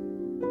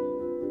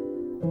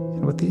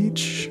 And with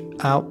each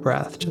out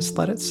breath, just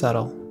let it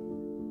settle,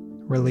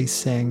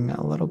 releasing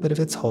a little bit of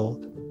its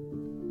hold.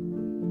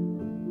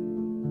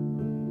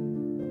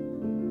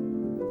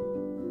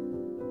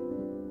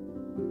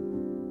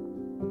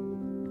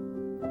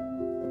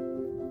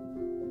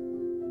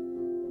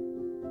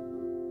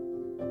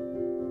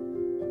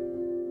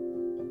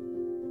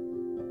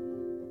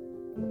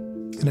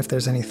 And if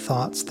there's any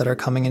thoughts that are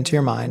coming into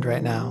your mind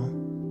right now,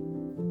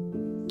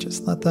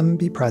 just let them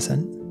be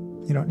present.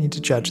 You don't need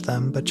to judge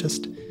them, but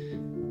just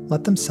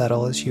let them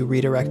settle as you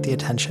redirect the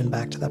attention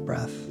back to that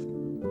breath,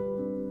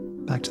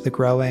 back to the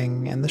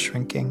growing and the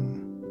shrinking.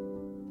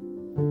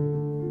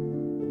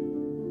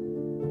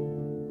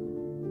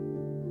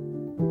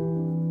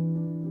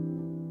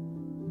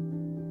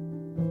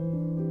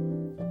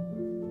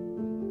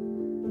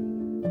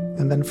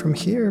 And then from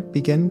here,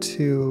 begin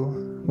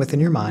to,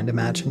 within your mind,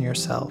 imagine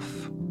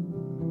yourself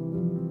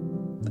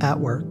at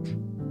work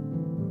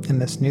in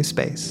this new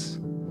space.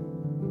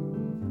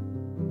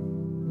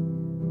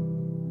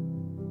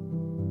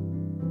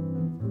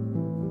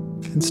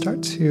 And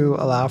start to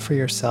allow for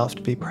yourself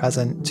to be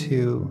present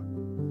to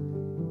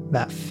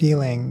that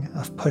feeling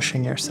of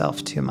pushing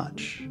yourself too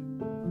much.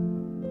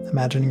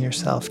 Imagining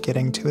yourself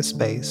getting to a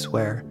space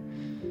where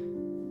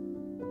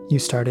you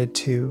started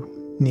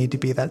to need to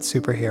be that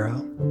superhero.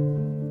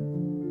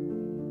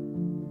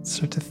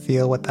 Start to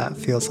feel what that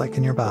feels like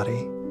in your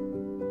body.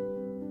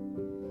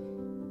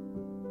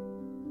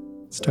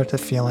 Start to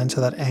feel into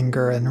that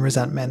anger and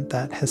resentment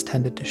that has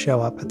tended to show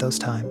up at those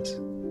times.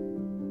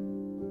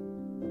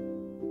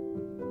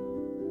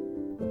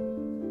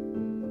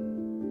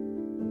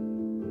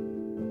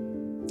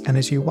 And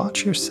as you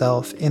watch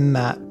yourself in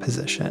that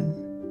position,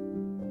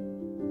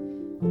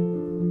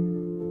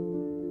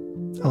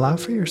 allow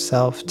for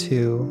yourself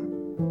to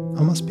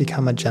almost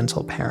become a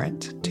gentle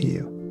parent to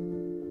you.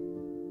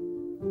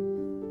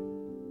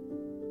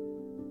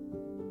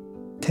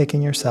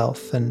 Taking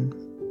yourself and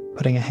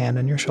putting a hand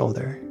on your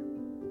shoulder.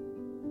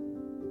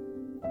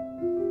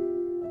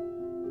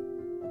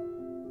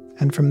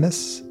 And from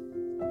this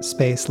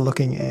space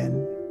looking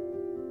in,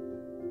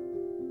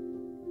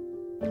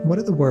 what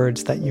are the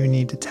words that you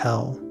need to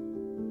tell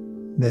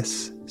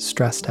this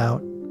stressed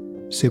out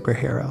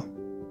superhero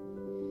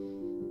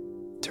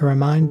to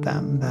remind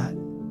them that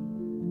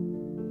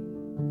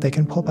they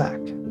can pull back,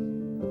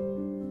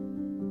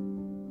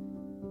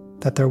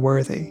 that they're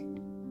worthy,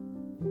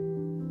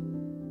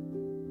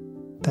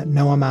 that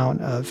no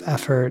amount of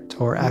effort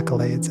or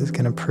accolades is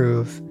going to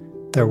prove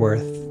their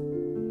worth?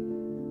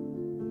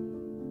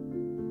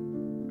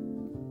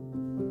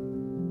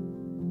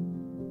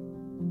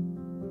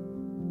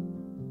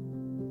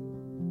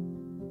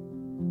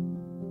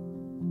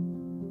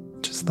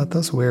 Just let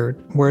those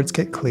words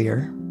get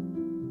clear.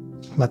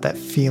 Let that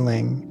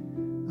feeling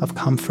of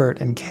comfort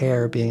and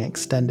care being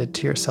extended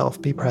to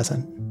yourself be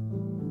present.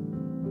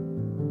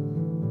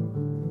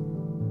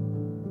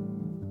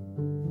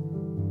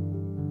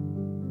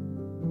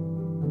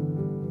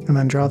 And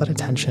then draw that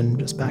attention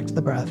just back to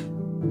the breath.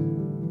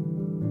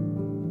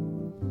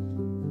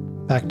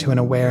 Back to an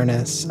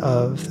awareness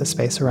of the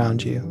space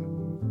around you,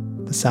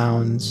 the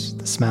sounds,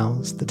 the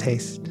smells, the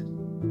taste,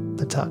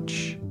 the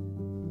touch.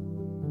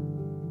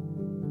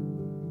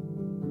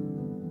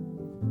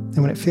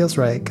 And when it feels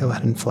right, go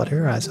ahead and flutter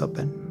your eyes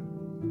open.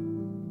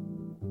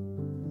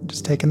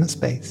 Just take in the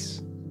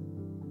space.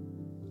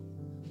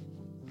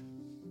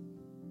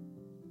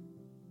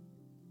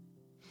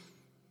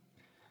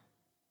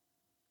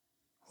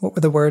 What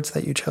were the words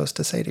that you chose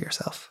to say to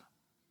yourself?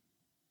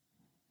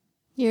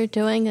 You're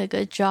doing a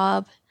good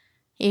job,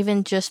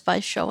 even just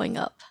by showing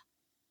up.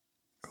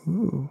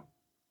 Ooh.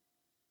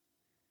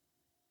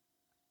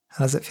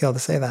 How does it feel to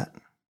say that?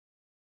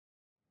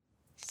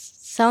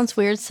 Sounds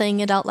weird saying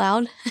it out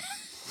loud,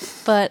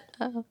 but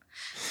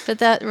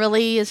that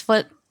really is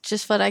what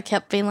I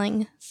kept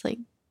feeling. It's like,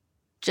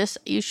 just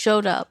you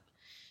showed up.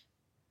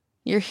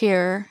 You're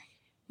here.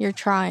 You're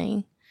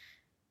trying.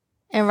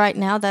 And right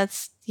now,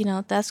 that's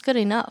good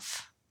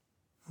enough.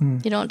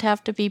 You don't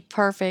have to be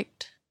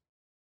perfect.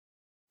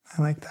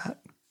 I like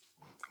that.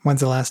 When's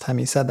the last time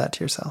you said that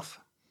to yourself?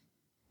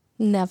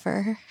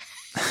 Never.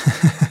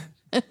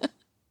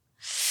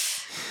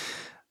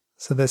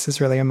 So this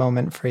is really a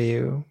moment for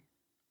you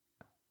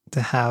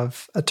to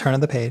have a turn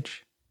of the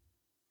page,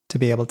 to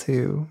be able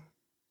to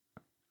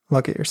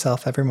look at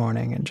yourself every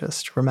morning and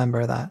just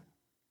remember that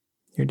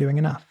you're doing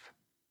enough?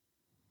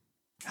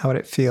 How would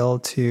it feel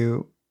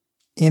to,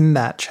 in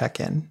that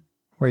check-in,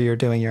 where you're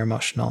doing your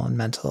emotional and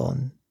mental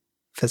and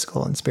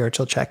physical and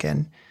spiritual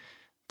check-in,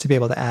 to be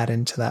able to add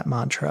into that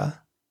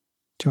mantra?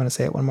 Do you want to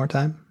say it one more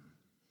time?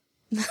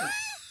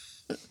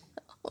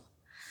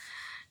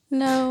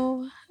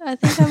 No, I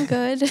think I'm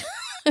good.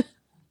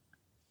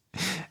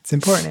 It's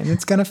important, and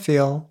it's going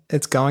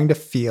to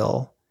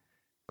feel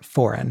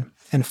foreign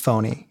and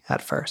phony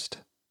at first.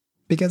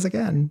 Because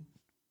again,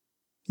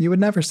 you would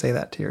never say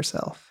that to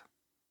yourself.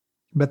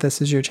 But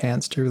this is your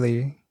chance to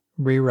really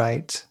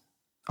rewrite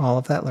all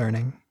of that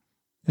learning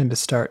and to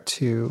start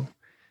to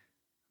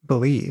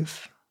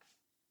believe.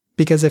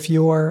 Because if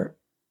your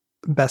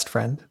best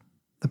friend,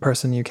 the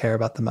person you care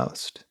about the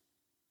most,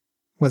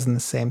 was in the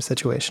same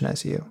situation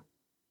as you,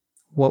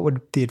 what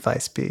would the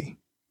advice be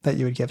that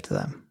you would give to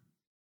them?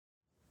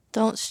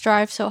 Don't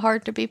strive so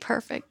hard to be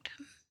perfect.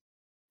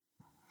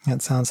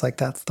 It sounds like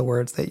that's the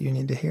words that you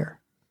need to hear.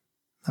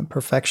 That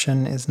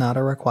perfection is not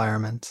a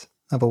requirement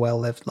of a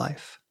well-lived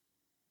life.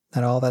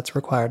 That all that's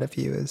required of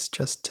you is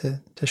just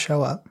to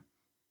show up,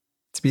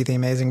 to be the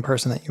amazing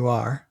person that you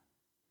are,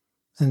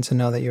 and to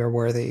know that you're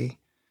worthy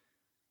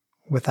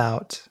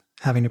without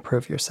having to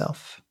prove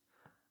yourself.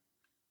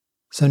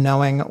 So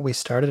knowing we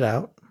started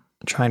out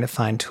trying to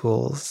find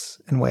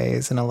tools and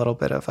ways and a little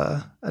bit of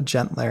a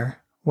gentler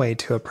way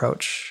to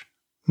approach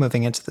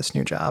moving into this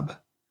new job,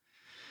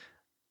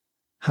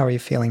 how are you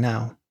feeling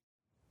now?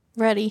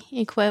 Ready,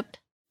 equipped.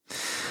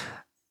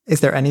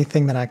 Is there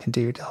anything that I can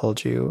do to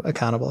hold you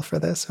accountable for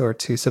this or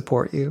to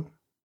support you?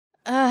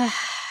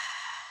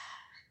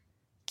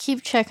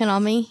 Keep checking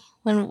on me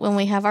when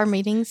we have our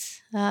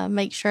meetings.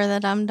 Make sure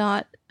that I'm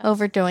not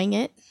overdoing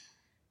it.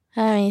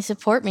 I mean,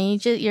 support me.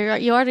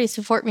 You already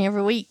support me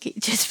every week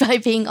just by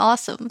being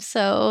awesome.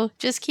 So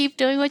just keep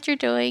doing what you're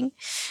doing.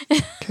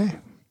 Okay.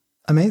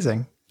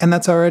 Amazing. And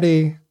that's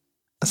already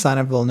a sign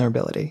of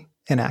vulnerability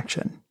in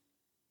action.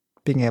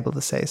 Being able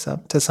to say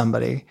so to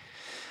somebody,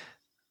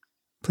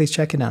 please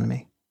check in on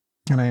me.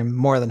 And I'm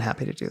more than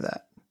happy to do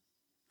that.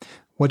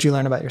 What'd you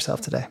learn about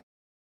yourself today?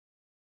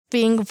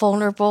 Being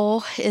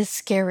vulnerable is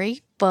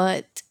scary,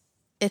 but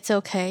it's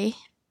okay.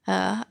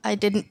 I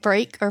didn't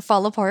break or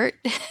fall apart.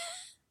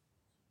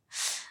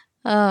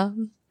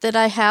 That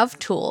I have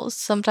tools.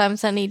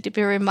 Sometimes I need to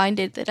be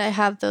reminded that I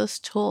have those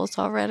tools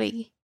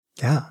already.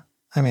 Yeah.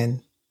 I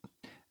mean,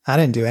 I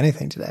didn't do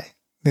anything today.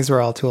 These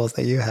were all tools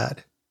that you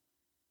had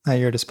at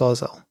your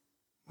disposal.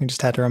 We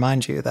just had to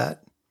remind you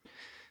that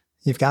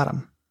you've got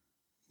them.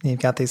 You've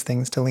got these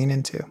things to lean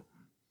into.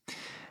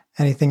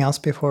 Anything else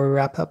before we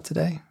wrap up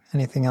today?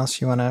 Anything else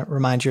you want to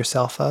remind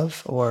yourself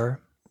of or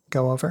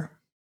go over?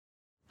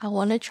 I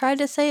want to try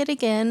to say it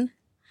again.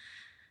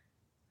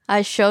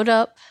 I showed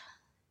up,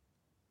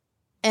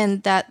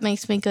 and that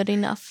makes me good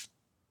enough.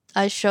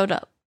 I showed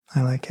up.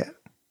 I like it.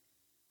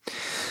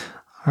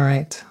 All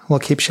right. Well,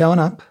 keep showing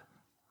up.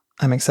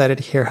 I'm excited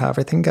to hear how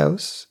everything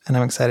goes, and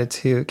I'm excited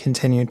to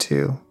continue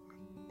to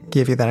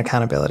give you that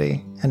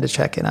accountability and to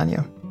check in on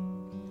you.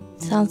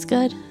 Sounds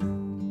good.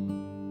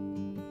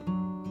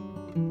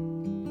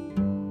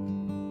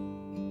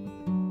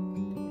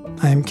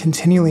 I am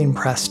continually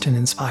impressed and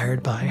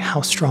inspired by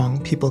how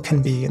strong people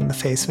can be in the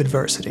face of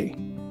adversity.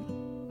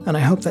 And I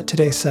hope that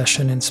today's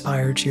session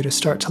inspired you to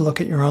start to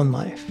look at your own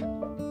life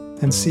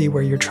and see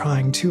where you're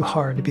trying too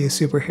hard to be a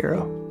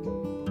superhero.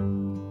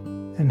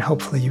 And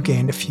hopefully you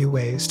gained a few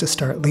ways to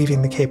start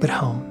leaving the cape at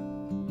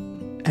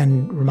home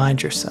and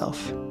remind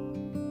yourself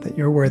that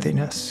your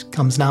worthiness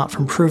comes not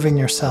from proving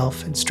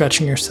yourself and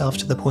stretching yourself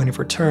to the point of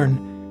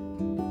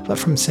return, but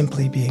from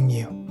simply being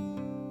you.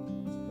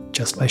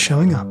 Just by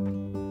showing up,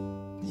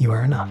 you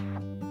are enough.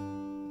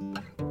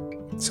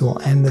 So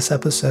we'll end this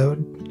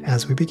episode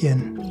as we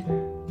begin,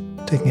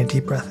 taking a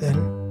deep breath in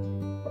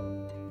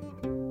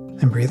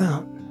and breathe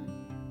out.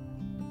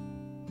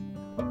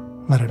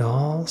 Let it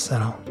all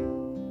settle.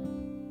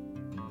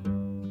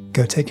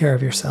 Go take care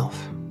of yourself.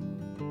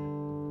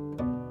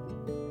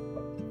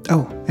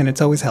 Oh, and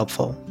it's always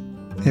helpful,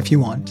 if you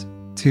want,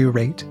 to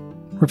rate,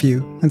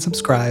 review, and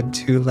subscribe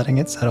to Letting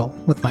It Settle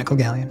with Michael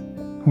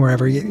Gallion,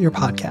 wherever you get your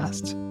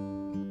podcasts.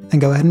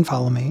 And go ahead and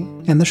follow me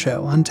and the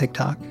show on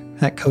TikTok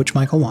at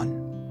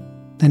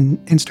CoachMichael1 and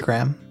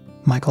Instagram,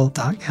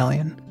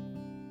 Michael.Gallion.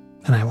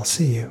 And I will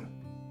see you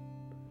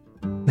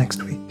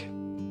next week.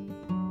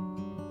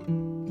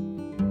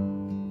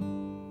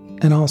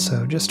 And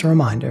also, just a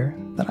reminder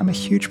that I'm a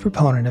huge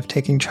proponent of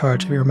taking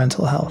charge of your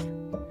mental health.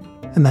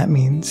 And that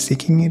means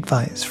seeking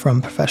advice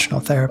from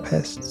professional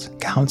therapists,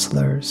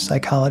 counselors,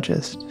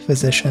 psychologists,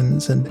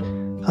 physicians,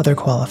 and other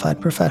qualified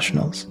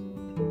professionals.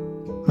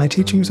 My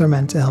teachings are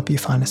meant to help you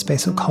find a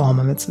space of calm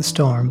amidst the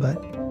storm,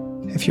 but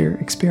if you're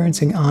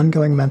experiencing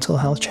ongoing mental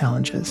health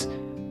challenges,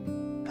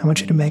 I want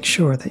you to make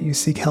sure that you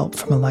seek help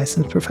from a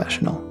licensed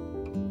professional.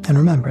 And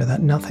remember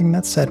that nothing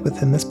that's said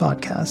within this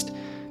podcast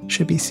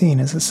should be seen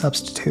as a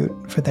substitute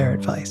for their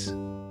advice.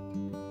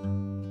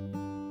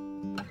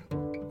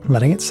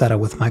 Letting It Settle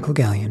with Michael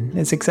Gallion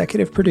is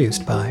executive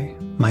produced by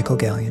Michael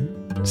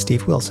Gallion,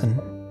 Steve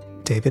Wilson,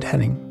 David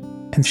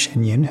Henning, and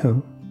Shin Yun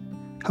Hu.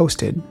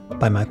 Hosted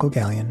by Michael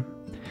Gallion.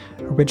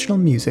 Original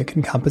music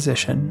and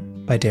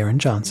composition by Darren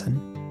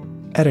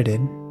Johnson.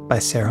 Edited by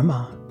Sarah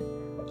Ma.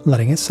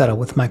 Letting It Settle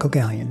with Michael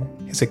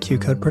Gallion is a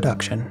Q-Code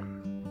production.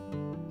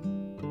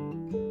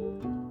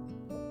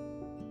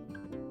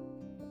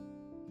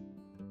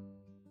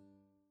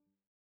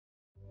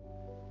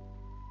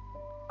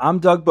 I'm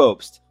Doug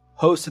Bobst,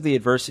 host of The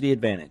Adversity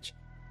Advantage.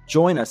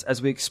 Join us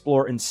as we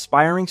explore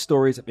inspiring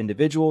stories of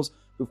individuals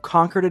who've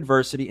conquered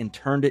adversity and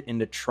turned it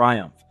into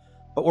triumph.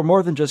 But we're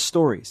more than just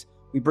stories.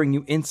 We bring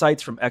you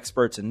insights from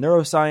experts in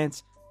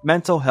neuroscience,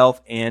 mental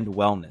health, and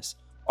wellness.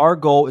 Our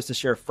goal is to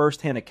share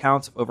firsthand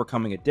accounts of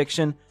overcoming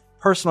addiction,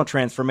 personal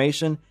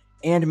transformation,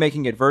 and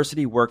making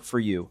adversity work for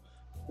you.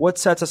 What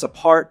sets us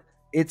apart?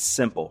 It's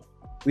simple.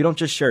 We don't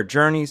just share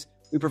journeys,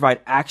 we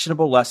provide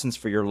actionable lessons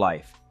for your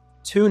life.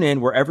 Tune in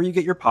wherever you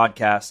get your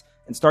podcasts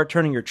and start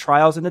turning your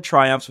trials into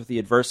triumphs with the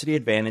Adversity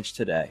Advantage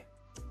today.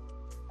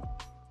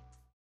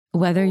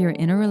 Whether you're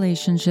in a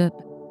relationship,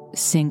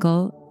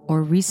 single,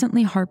 or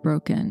recently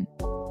heartbroken,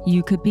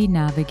 you could be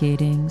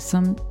navigating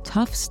some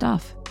tough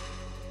stuff.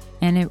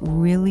 And it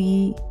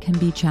really can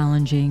be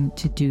challenging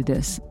to do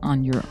this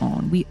on your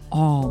own. We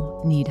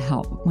all need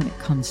help when it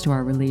comes to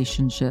our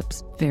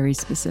relationships, very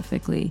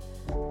specifically,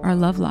 our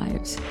love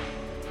lives.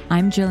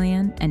 I'm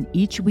Jillian, and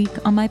each week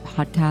on my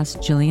podcast,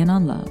 Jillian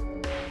on Love,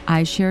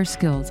 I share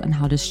skills on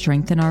how to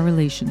strengthen our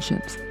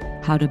relationships,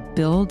 how to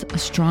build a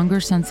stronger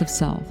sense of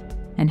self,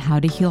 and how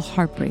to heal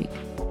heartbreak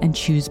and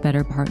choose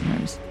better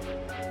partners.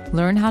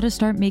 Learn how to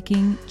start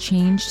making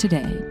change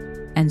today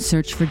and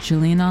search for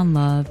Jillian on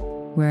Love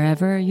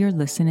wherever you're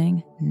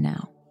listening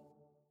now.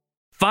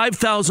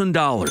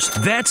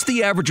 $5,000. That's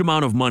the average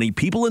amount of money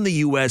people in the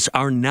U.S.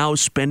 are now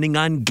spending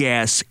on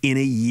gas in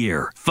a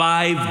year.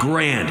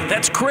 $5,000.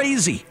 That's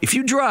crazy. If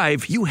you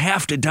drive, you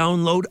have to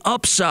download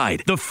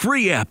Upside, the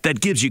free app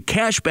that gives you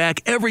cash back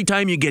every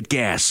time you get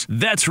gas.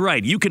 That's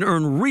right. You can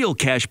earn real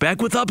cash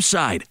back with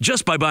Upside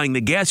just by buying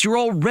the gas you're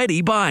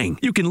already buying.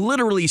 You can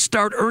literally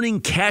start earning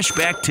cash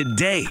back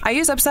today. I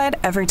use Upside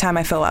every time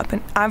I fill up,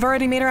 and I've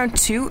already made around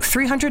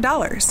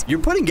 $300. You're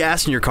putting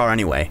gas in your car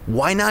anyway.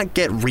 Why not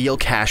get real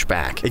cash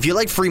back? If you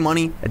like free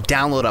money,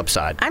 download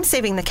Upside. I'm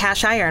saving the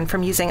cash I earn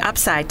from using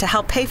Upside to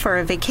help pay for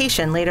a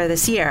vacation later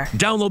this year.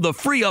 Download the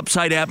free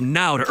Upside app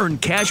now to earn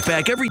cash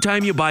back every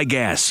time you buy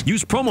gas.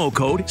 Use promo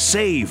code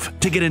SAVE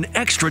to get an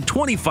extra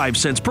 25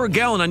 cents per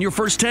gallon on your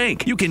first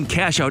tank. You can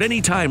cash out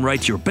anytime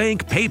right to your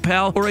bank,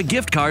 PayPal, or a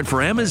gift card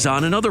for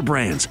Amazon and other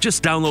brands.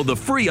 Just download the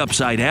free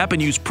Upside app and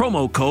use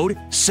promo code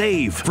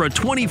SAVE for a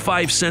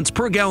 25 cents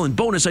per gallon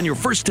bonus on your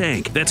first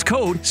tank. That's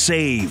code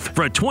SAVE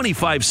for a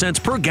 25 cents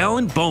per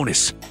gallon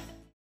bonus.